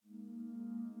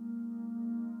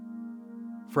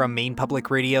From Maine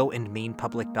Public Radio and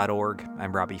mainepublic.org,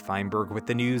 I'm Robbie Feinberg with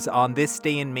the news on This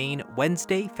Day in Maine,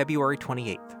 Wednesday, February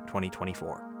 28th,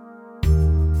 2024.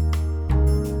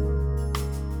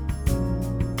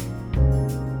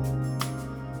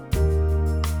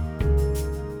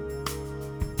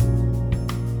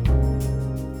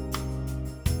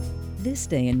 This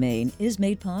Day in Maine is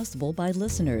made possible by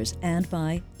listeners and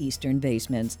by Eastern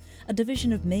Basements, a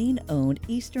division of Maine-owned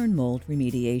Eastern Mold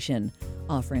Remediation,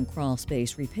 offering crawl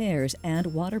space repairs and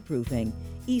waterproofing.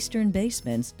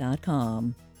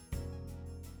 easternbasements.com.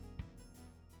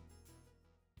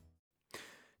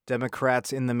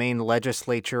 Democrats in the Maine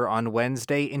legislature on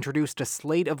Wednesday introduced a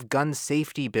slate of gun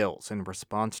safety bills in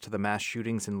response to the mass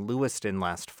shootings in Lewiston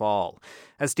last fall.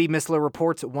 As Steve Missler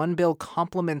reports, one bill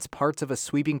complements parts of a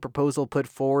sweeping proposal put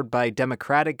forward by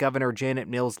Democratic Governor Janet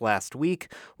Mills last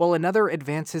week, while another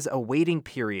advances a waiting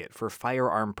period for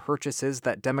firearm purchases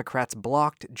that Democrats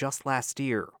blocked just last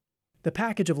year. The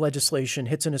package of legislation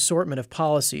hits an assortment of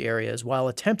policy areas while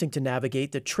attempting to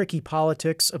navigate the tricky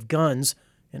politics of guns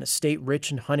in a state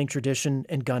rich in hunting tradition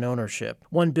and gun ownership.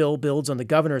 One bill builds on the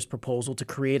governor's proposal to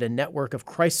create a network of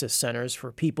crisis centers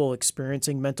for people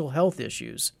experiencing mental health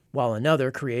issues, while another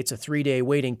creates a 3-day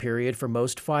waiting period for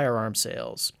most firearm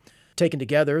sales. Taken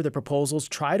together, the proposals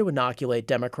try to inoculate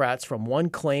Democrats from one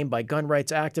claim by gun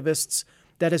rights activists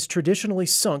that has traditionally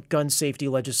sunk gun safety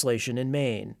legislation in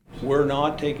Maine. We're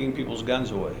not taking people's guns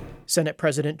away. Senate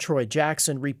President Troy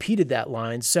Jackson repeated that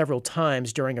line several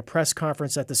times during a press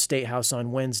conference at the State House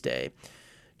on Wednesday.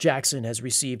 Jackson has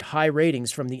received high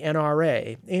ratings from the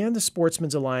NRA and the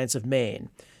Sportsmen's Alliance of Maine,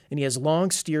 and he has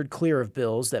long steered clear of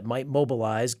bills that might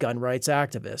mobilize gun rights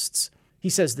activists. He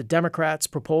says the Democrats'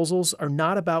 proposals are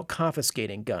not about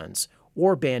confiscating guns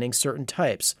or banning certain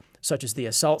types, such as the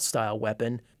assault-style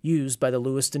weapon used by the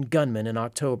Lewiston gunman in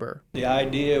October. The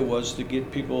idea was to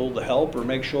get people the help or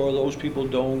make sure those people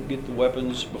don't get the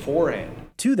weapons beforehand.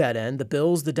 To that end, the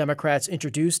bills the Democrats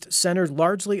introduced centered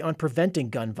largely on preventing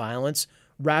gun violence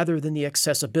rather than the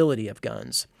accessibility of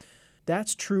guns.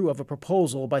 That's true of a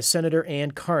proposal by Senator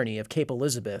Ann Carney of Cape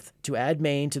Elizabeth to add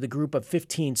Maine to the group of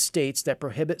 15 states that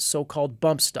prohibit so-called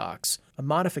bump stocks, a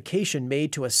modification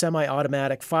made to a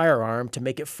semi-automatic firearm to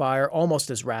make it fire almost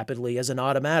as rapidly as an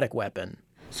automatic weapon.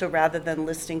 So rather than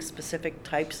listing specific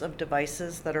types of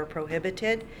devices that are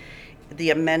prohibited, the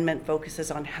amendment focuses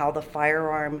on how the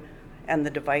firearm and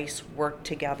the device work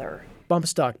together. Bump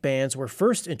stock bans were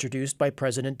first introduced by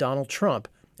President Donald Trump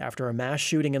after a mass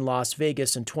shooting in Las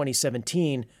Vegas in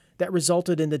 2017 that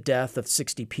resulted in the death of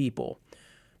 60 people.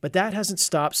 But that hasn't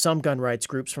stopped some gun rights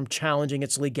groups from challenging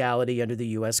its legality under the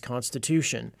U.S.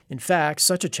 Constitution. In fact,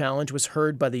 such a challenge was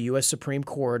heard by the U.S. Supreme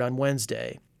Court on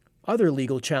Wednesday. Other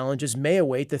legal challenges may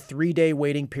await the 3-day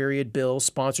waiting period bill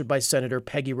sponsored by Senator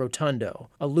Peggy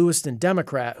Rotundo, a Lewiston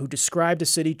Democrat who described a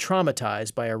city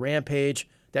traumatized by a rampage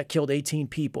that killed 18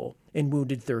 people and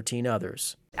wounded 13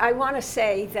 others. I want to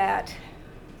say that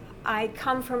I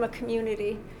come from a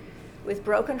community with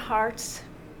broken hearts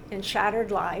and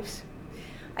shattered lives.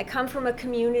 I come from a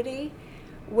community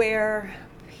where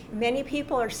many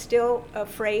people are still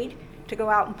afraid to go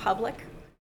out in public.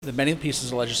 The many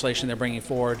pieces of legislation they're bringing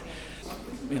forward,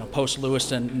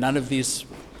 post-Lewiston, none of these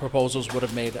proposals would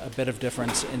have made a bit of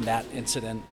difference in that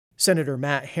incident. Senator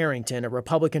Matt Harrington, a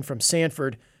Republican from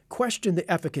Sanford, questioned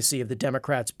the efficacy of the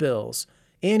Democrats' bills,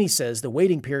 and he says the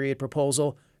waiting period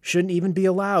proposal shouldn't even be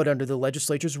allowed under the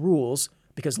legislature's rules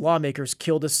because lawmakers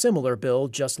killed a similar bill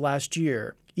just last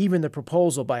year. Even the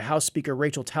proposal by House Speaker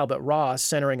Rachel Talbot Ross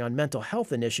centering on mental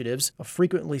health initiatives, a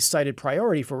frequently cited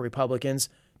priority for Republicans,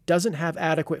 doesn't have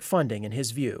adequate funding in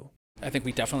his view. I think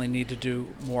we definitely need to do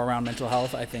more around mental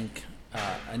health. I think,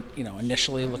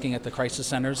 initially looking at the crisis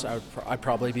centers, I'd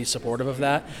probably be supportive of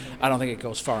that. I don't think it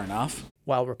goes far enough.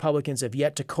 While Republicans have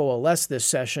yet to coalesce this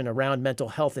session around mental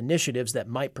health initiatives that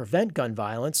might prevent gun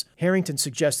violence, Harrington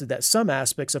suggested that some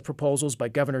aspects of proposals by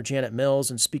Governor Janet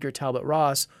Mills and Speaker Talbot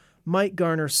Ross might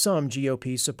garner some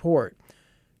GOP support.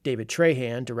 David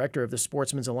Trahan, director of the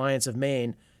Sportsmen's Alliance of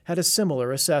Maine, had a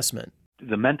similar assessment.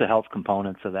 The mental health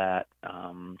components of that,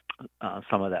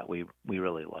 some of that we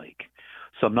really like.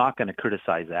 So I'm not going to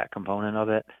criticize that component of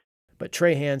it. But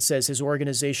Trahan says his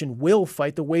organization will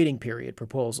fight the waiting period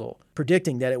proposal,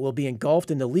 predicting that it will be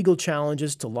engulfed in the legal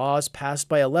challenges to laws passed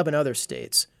by 11 other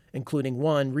states, including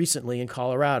one recently in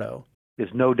Colorado.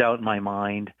 There's no doubt in my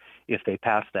mind if they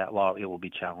pass that law, it will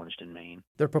be challenged in Maine.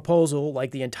 Their proposal,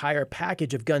 like the entire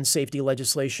package of gun safety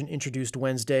legislation introduced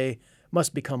Wednesday,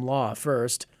 must become law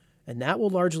first, and that will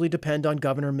largely depend on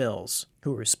Governor Mills,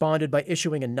 who responded by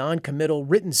issuing a non-committal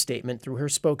written statement through her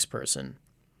spokesperson.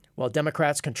 While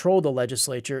Democrats control the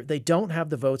legislature, they don't have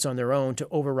the votes on their own to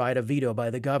override a veto by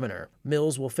the governor.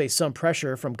 Mills will face some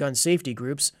pressure from gun safety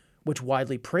groups, which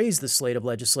widely praise the slate of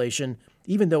legislation,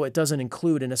 even though it doesn't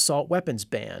include an assault weapons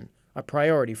ban, a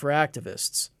priority for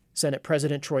activists. Senate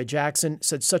President Troy Jackson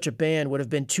said such a ban would have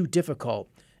been too difficult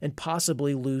and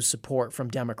possibly lose support from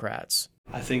Democrats.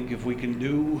 I think if we can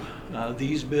do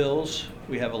these bills,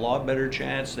 we have a lot better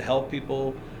chance to help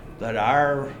people that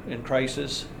are in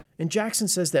crisis. And Jackson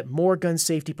says that more gun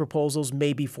safety proposals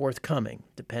may be forthcoming,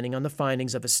 depending on the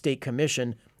findings of a state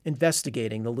commission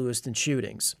investigating the Lewiston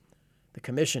shootings. The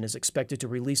commission is expected to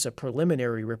release a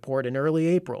preliminary report in early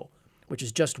April, which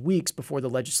is just weeks before the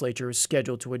legislature is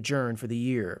scheduled to adjourn for the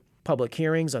year. Public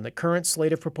hearings on the current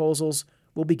slate of proposals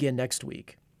will begin next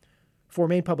week. For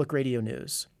Maine Public Radio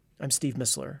News, I'm Steve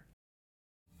Missler.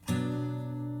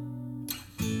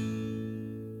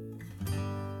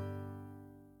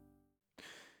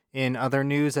 In other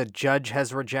news, a judge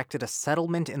has rejected a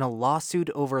settlement in a lawsuit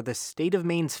over the state of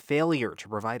Maine's failure to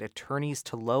provide attorneys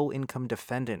to low-income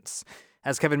defendants.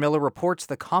 As Kevin Miller reports,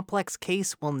 the complex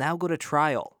case will now go to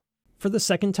trial. For the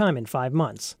second time in 5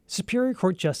 months, Superior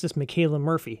Court Justice Michaela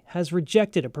Murphy has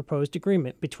rejected a proposed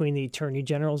agreement between the Attorney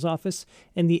General's office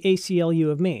and the ACLU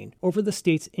of Maine over the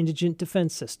state's indigent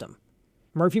defense system.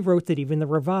 Murphy wrote that even the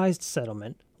revised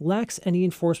settlement lacks any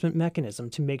enforcement mechanism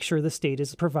to make sure the state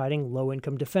is providing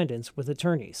low-income defendants with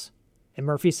attorneys. And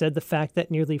Murphy said the fact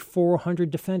that nearly 400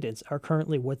 defendants are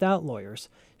currently without lawyers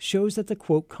shows that the,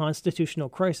 quote, constitutional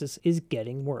crisis is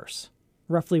getting worse.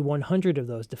 Roughly 100 of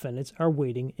those defendants are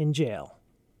waiting in jail.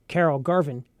 Carol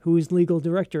Garvin, who is legal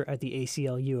director at the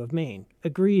ACLU of Maine,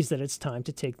 agrees that it's time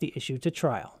to take the issue to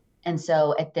trial. And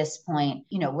so at this point,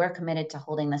 we're committed to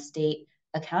holding the state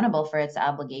accountable for its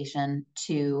obligation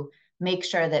to make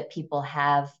sure that people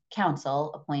have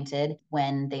counsel appointed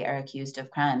when they are accused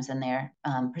of crimes and they're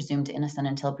presumed innocent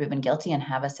until proven guilty and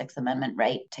have a Sixth Amendment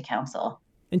right to counsel.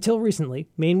 Until recently,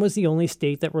 Maine was the only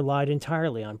state that relied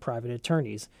entirely on private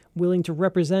attorneys willing to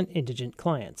represent indigent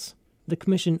clients. The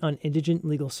Commission on Indigent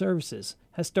Legal Services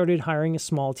has started hiring a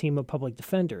small team of public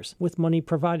defenders with money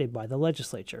provided by the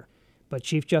legislature. But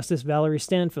Chief Justice Valerie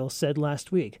Stanfill said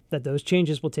last week that those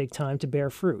changes will take time to bear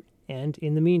fruit, and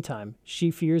in the meantime,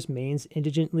 she fears Maine's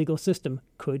indigent legal system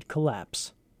could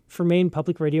collapse. For Maine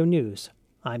Public Radio News,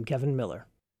 I'm Kevin Miller.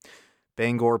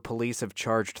 Bangor police have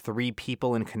charged 3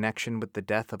 people in connection with the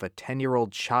death of a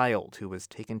 10-year-old child who was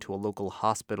taken to a local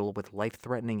hospital with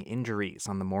life-threatening injuries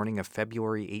on the morning of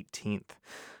February 18th.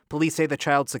 Police say the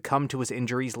child succumbed to his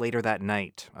injuries later that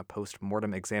night. A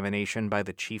post-mortem examination by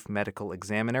the chief medical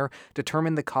examiner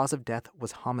determined the cause of death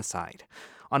was homicide.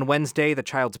 On Wednesday, the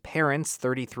child's parents,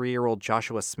 33-year-old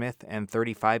Joshua Smith and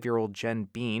 35-year-old Jen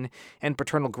Bean, and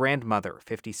paternal grandmother,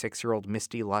 56-year-old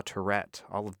Misty LaTourette,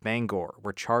 all of Bangor,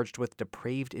 were charged with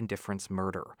depraved indifference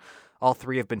murder. All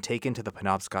 3 have been taken to the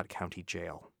Penobscot County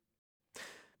Jail.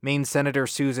 Maine Senator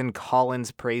Susan Collins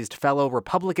praised fellow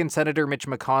Republican Senator Mitch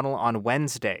McConnell on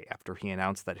Wednesday after he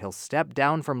announced that he'll step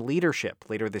down from leadership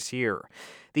later this year.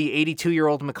 The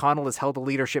 82-year-old McConnell has held a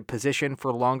leadership position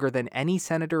for longer than any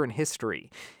senator in history.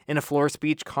 In a floor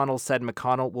speech, Connell said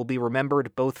McConnell will be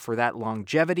remembered both for that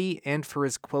longevity and for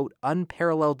his, quote,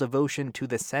 unparalleled devotion to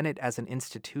the Senate as an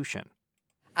institution.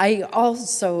 I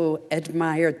also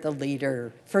admired the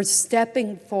leader for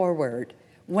stepping forward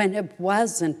when it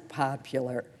wasn't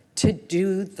popular to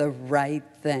do the right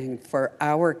thing for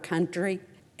our country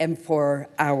and for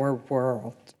our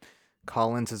world.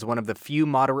 Collins is one of the few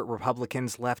moderate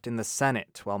Republicans left in the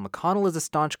Senate, while McConnell is a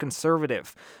staunch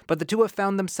conservative. But the two have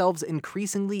found themselves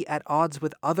increasingly at odds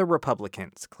with other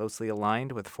Republicans, closely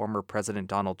aligned with former President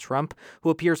Donald Trump, who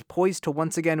appears poised to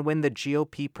once again win the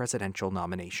GOP presidential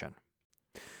nomination.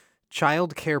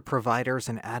 Child care providers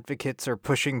and advocates are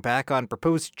pushing back on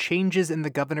proposed changes in the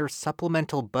governor's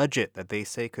supplemental budget that they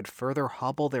say could further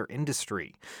hobble their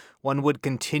industry. One would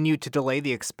continue to delay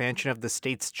the expansion of the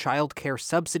state's child care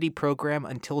subsidy program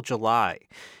until July.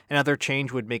 Another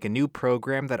change would make a new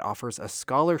program that offers a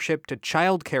scholarship to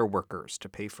child care workers to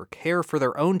pay for care for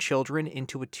their own children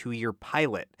into a 2-year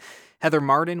pilot. Heather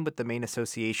Martin with the Maine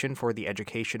Association for the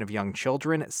Education of Young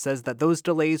Children says that those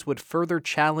delays would further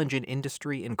challenge an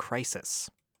industry in crisis.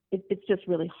 It's just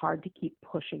really hard to keep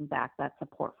pushing back that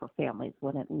support for families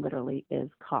when it literally is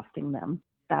costing them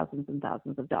thousands and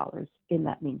thousands of dollars in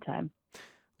that meantime.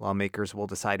 Lawmakers will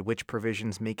decide which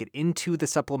provisions make it into the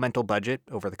supplemental budget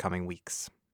over the coming weeks.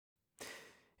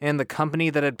 And the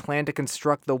company that had planned to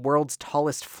construct the world's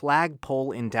tallest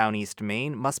flagpole in Down East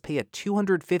Maine must pay a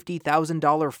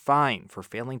 $250,000 fine for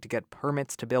failing to get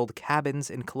permits to build cabins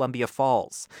in Columbia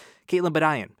Falls. Caitlin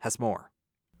Badayan has more.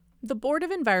 The Board of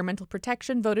Environmental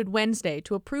Protection voted Wednesday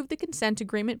to approve the consent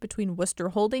agreement between Worcester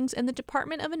Holdings and the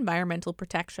Department of Environmental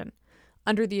Protection.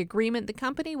 Under the agreement, the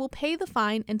company will pay the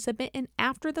fine and submit an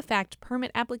after-the-fact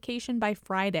permit application by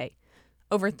Friday.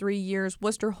 Over 3 years,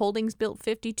 Worcester Holdings built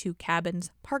 52 cabins,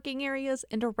 parking areas,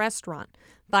 and a restaurant,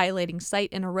 violating site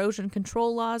and erosion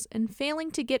control laws and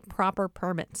failing to get proper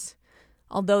permits.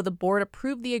 Although the board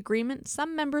approved the agreement,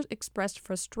 some members expressed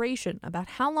frustration about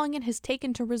how long it has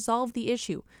taken to resolve the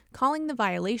issue, calling the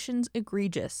violations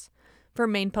egregious. For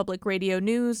Maine Public Radio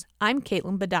News, I'm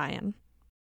Caitlin Badian.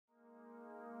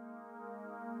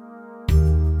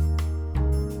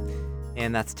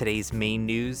 And that's today's Maine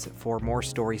news. For more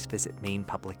stories, visit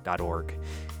mainepublic.org.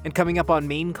 And coming up on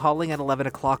Maine Calling at 11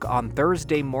 o'clock on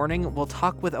Thursday morning, we'll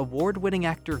talk with award-winning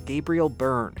actor Gabriel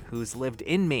Byrne, who's lived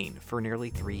in Maine for nearly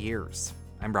 3 years.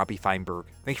 I'm Robbie Feinberg.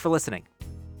 Thanks for listening.